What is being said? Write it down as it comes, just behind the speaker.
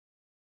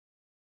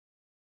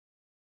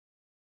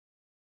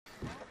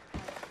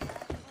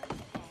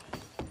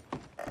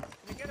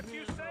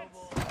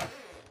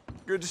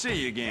Good to see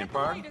you again, Get the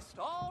pard. latest,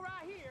 all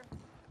right here.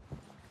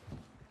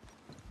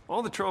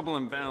 All the trouble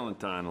in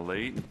Valentine of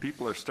late, and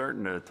people are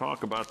starting to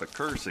talk about the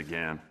curse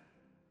again.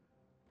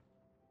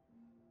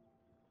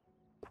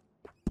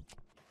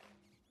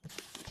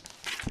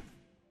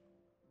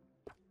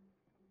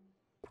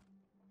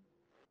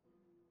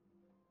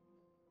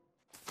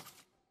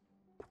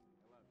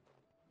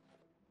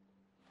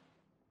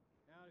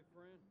 Howdy,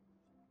 friend.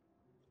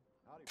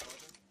 Howdy,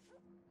 partner.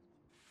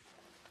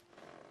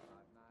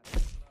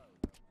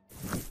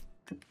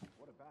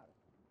 What about it?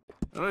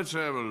 Let's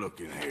have a look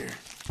in here. Howdy.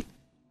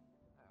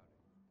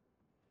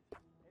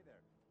 Hey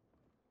there.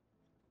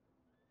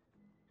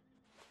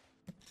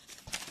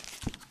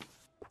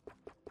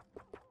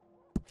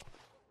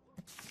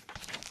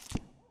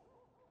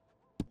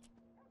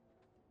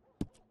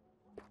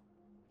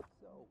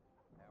 So,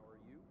 how are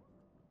you?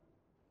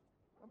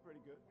 I'm pretty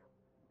good.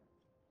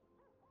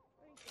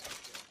 Ain't that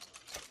good?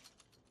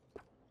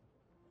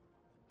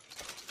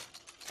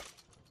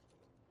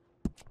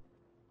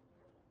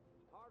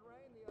 Hard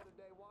rain the other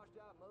day washed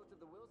out most of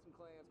the Wilson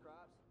clan's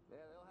crops. Yeah,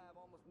 they'll have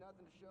almost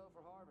nothing to show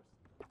for harvest.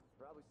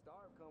 Probably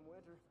starve come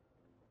winter.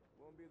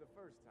 Won't be the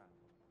first time,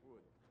 would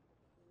it?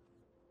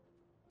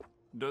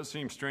 It does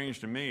seem strange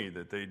to me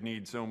that they'd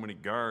need so many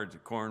guards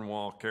at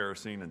Cornwall,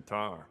 kerosene, and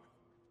tar.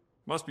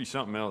 Must be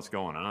something else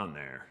going on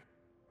there.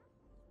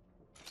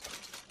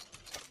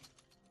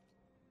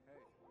 Hey.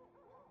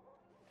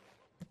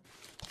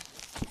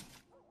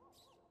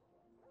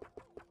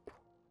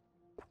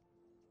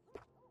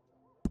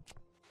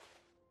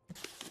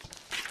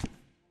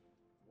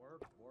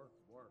 Work, work,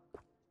 work.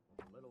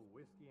 A little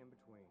whiskey in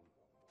between.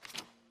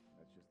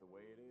 That's just the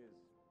way it is.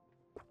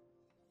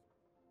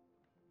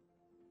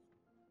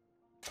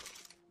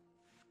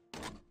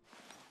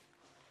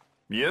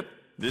 Yep,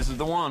 this is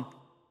the one.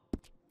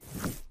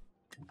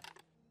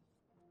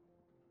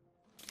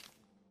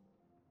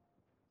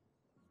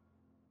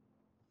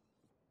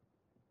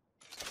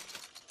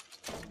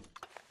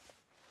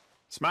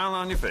 Smile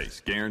on your face,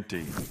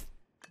 guaranteed. Finally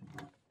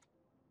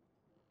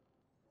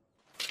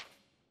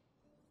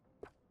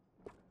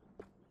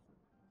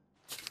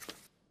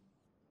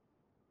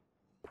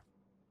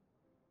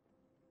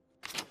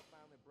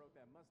broke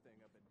that Mustang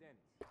up at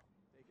Denny's.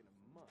 Taking a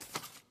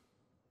month.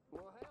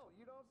 Well, hell,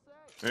 you don't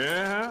say.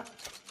 Yeah?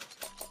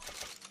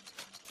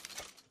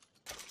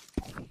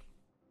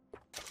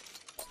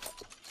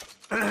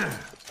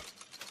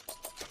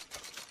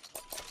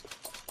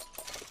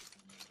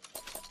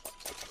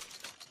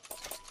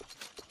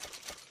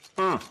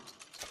 Huh.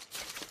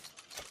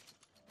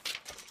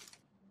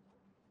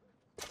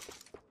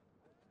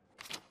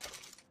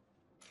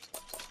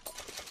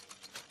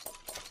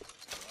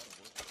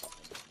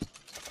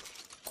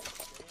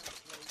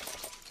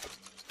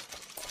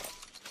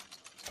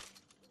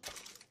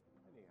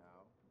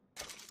 Anyhow.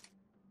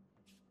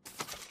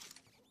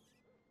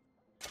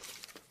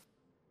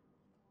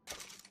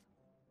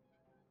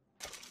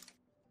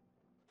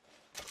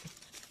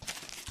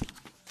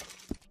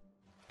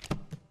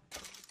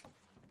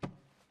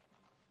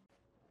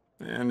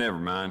 Yeah, never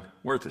mind.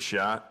 Worth a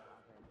shot.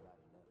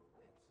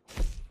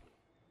 I'm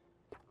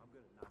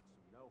gonna knock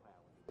some know-how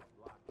into that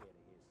blockhead of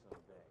his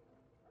someday.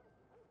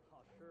 I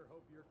sure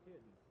hope you're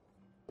kidding.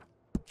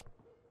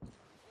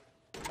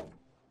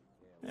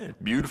 Yeah,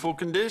 beautiful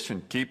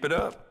condition. Keep it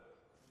up.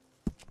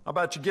 How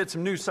about you get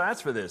some new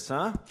sights for this,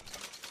 huh?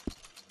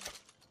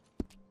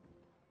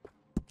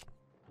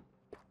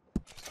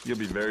 You'll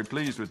be very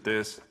pleased with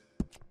this.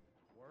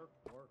 Work,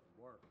 work,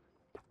 work.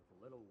 With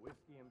a little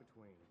whiskey in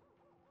between.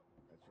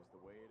 That's just the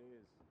way it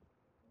is.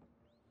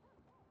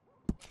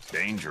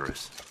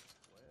 Dangerous.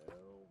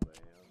 Well, then.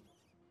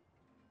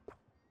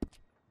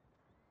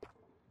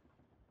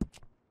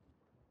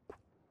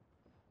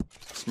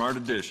 Smart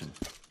addition.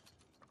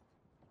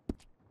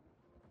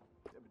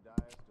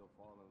 Jebediah still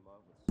falling in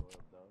love with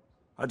soiled doves?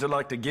 How'd you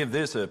like to give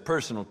this a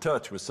personal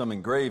touch with some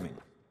engraving?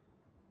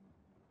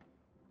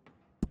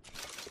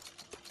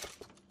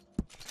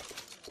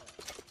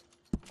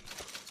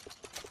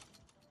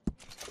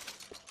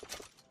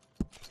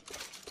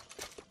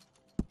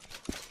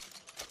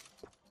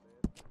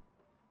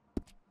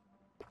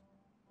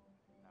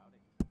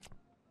 Howdy.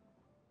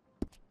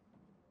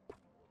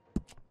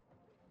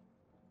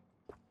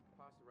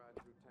 Posse riding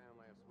through town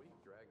last week,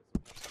 dragging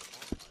some hell by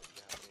his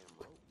goddamn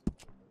rope.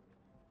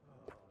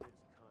 Oh,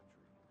 it's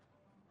country.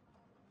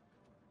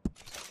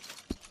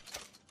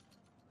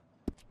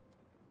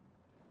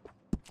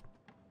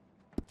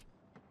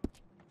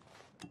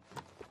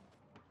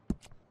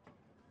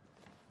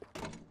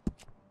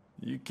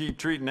 You keep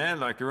treating that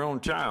like your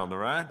own child, all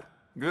right?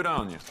 Good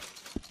on you.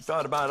 You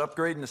thought about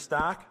upgrading the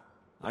stock?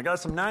 I got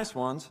some nice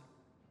ones.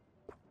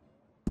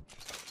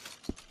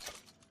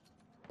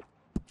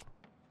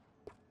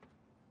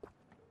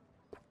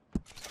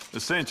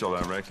 Essential,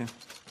 I reckon.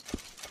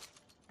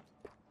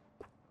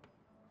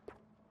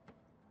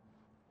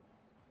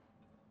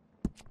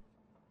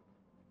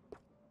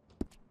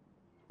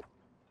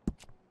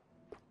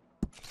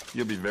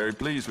 You'll be very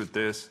pleased with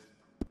this.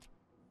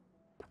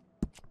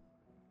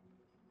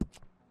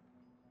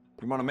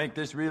 You want to make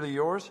this really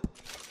yours?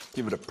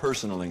 Give it a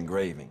personal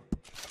engraving.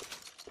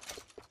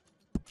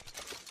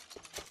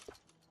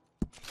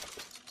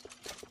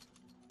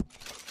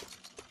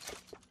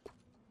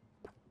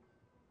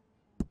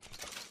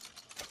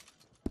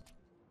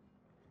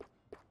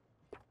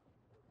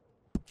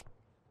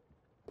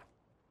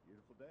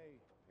 Beautiful day,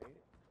 ain't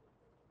it?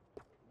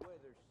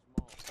 Weather's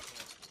small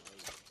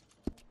cancellation.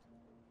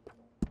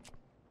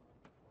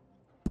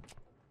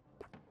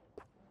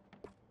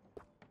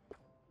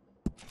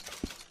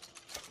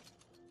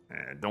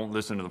 Don't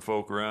listen to the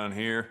folk around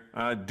here.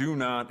 I do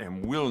not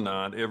and will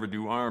not ever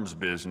do arms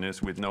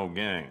business with no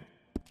gang.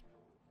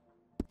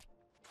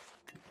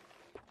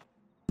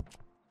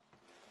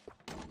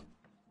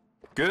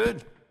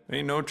 Good.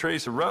 Ain't no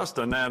trace of rust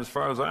on that as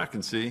far as I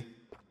can see.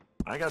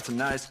 I got some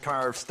nice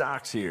carved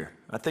stocks here.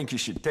 I think you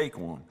should take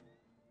one.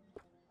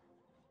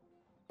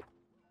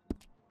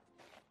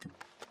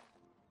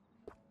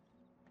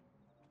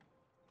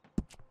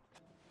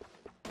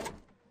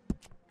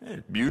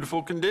 Hey,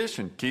 beautiful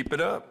condition. Keep it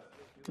up.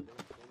 My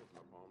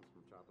palms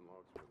from chopping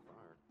logs for a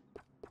fire.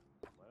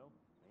 Well,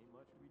 ain't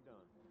much to be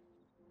done.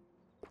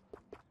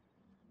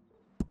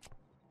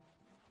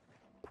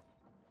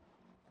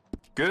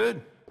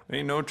 Good.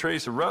 Ain't no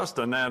trace of rust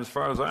on that as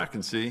far as I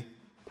can see.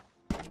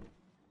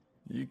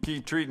 You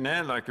keep treating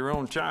that like your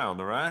own child,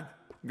 all right?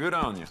 Good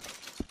on you.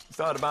 You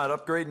thought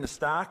about upgrading the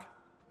stock?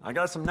 I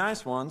got some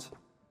nice ones.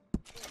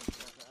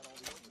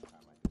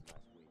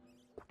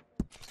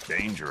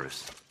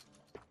 Dangerous.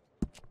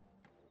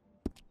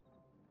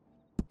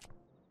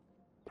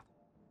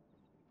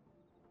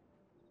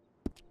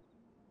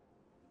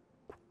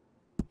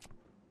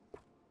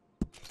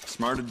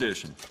 Smart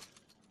addition.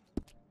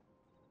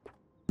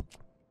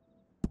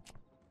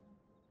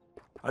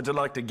 I'd just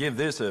like to give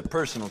this a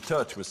personal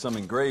touch with some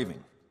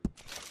engraving.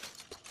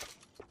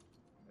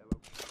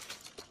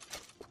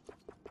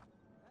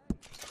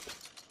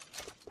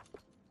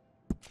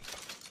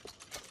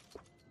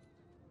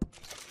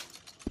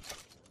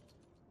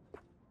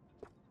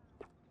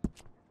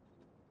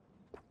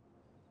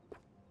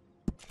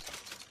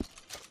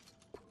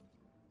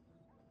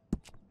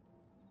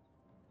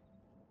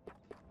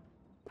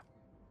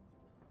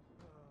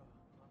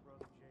 My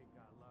brother Jake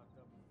got locked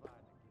up and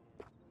fighting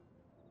again.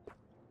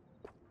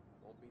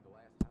 Won't be the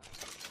last time.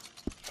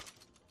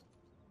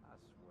 I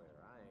swear,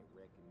 I ain't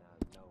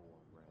recognize no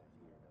one around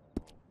here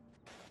no more.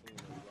 Any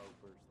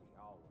ropers,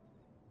 all of them.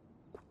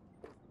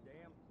 This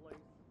damn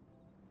place.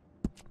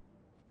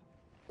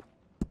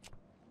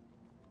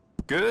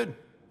 Good.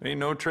 Ain't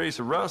no trace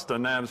of rust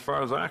on that as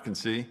far as I can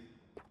see.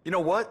 You know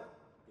what?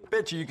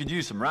 Bet you could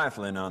use some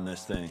rifling on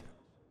this thing.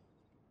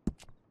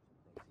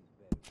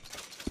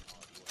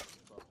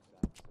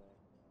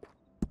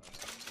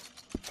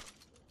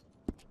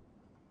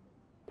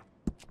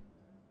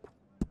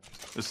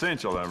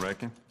 Essential, I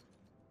reckon.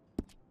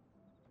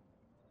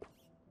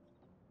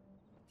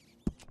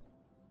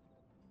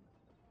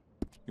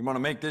 You want to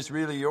make this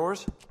really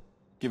yours?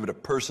 Give it a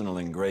personal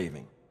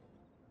engraving.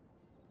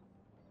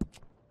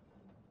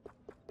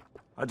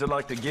 I'd just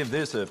like to give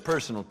this a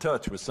personal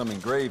touch with some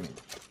engraving.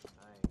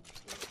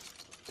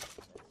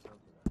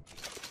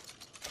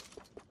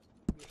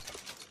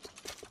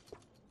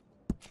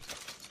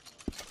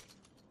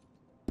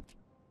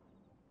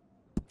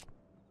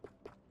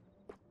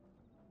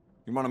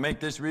 You want to make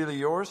this really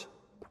yours?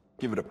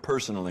 Give it a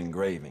personal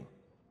engraving.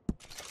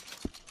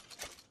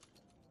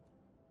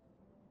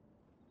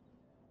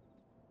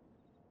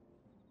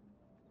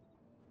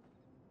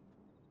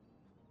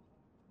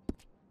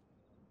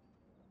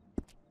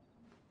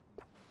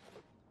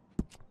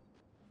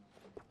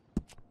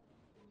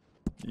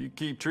 You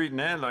keep treating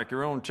that like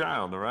your own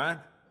child, all right?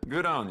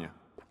 Good on you.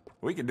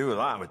 We could do a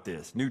lot with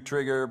this. New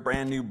trigger,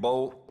 brand new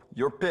bolt,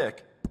 your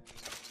pick.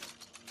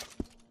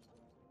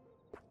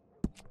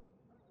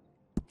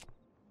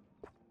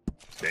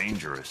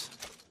 Dangerous.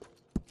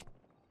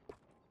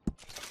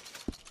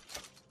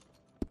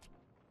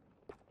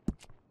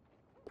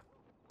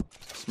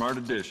 Smart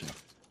addition.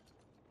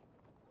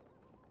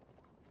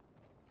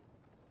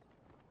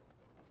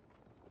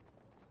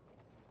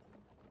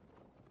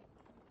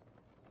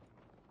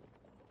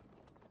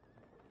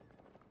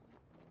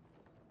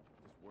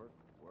 Just work,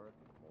 work,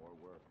 and more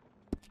work.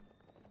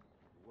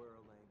 The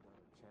world ain't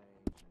gonna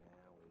change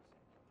now, is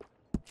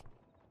it?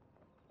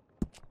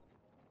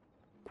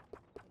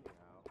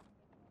 Anyhow.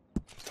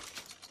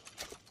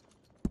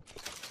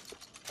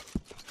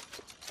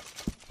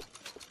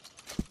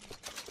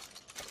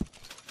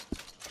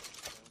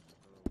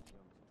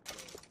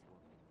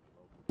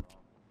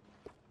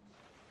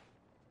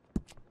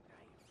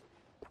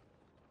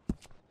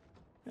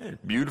 Hey,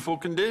 beautiful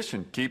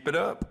condition. Keep it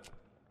up.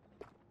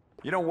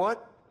 You know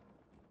what?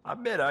 I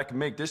bet I can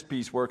make this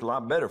piece work a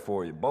lot better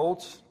for you.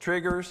 Bolts,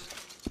 triggers,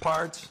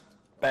 parts,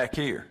 back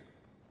here.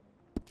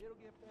 It'll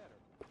get better.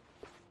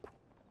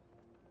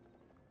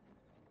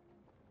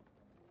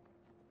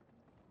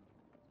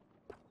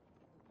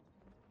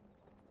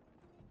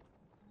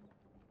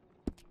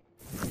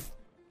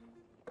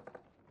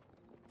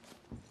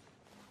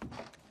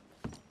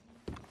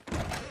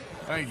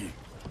 Thank you.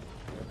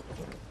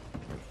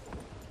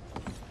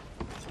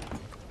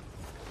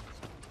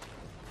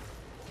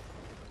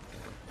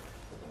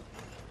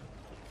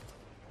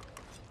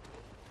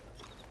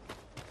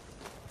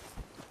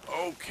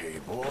 Okay,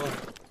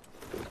 boy.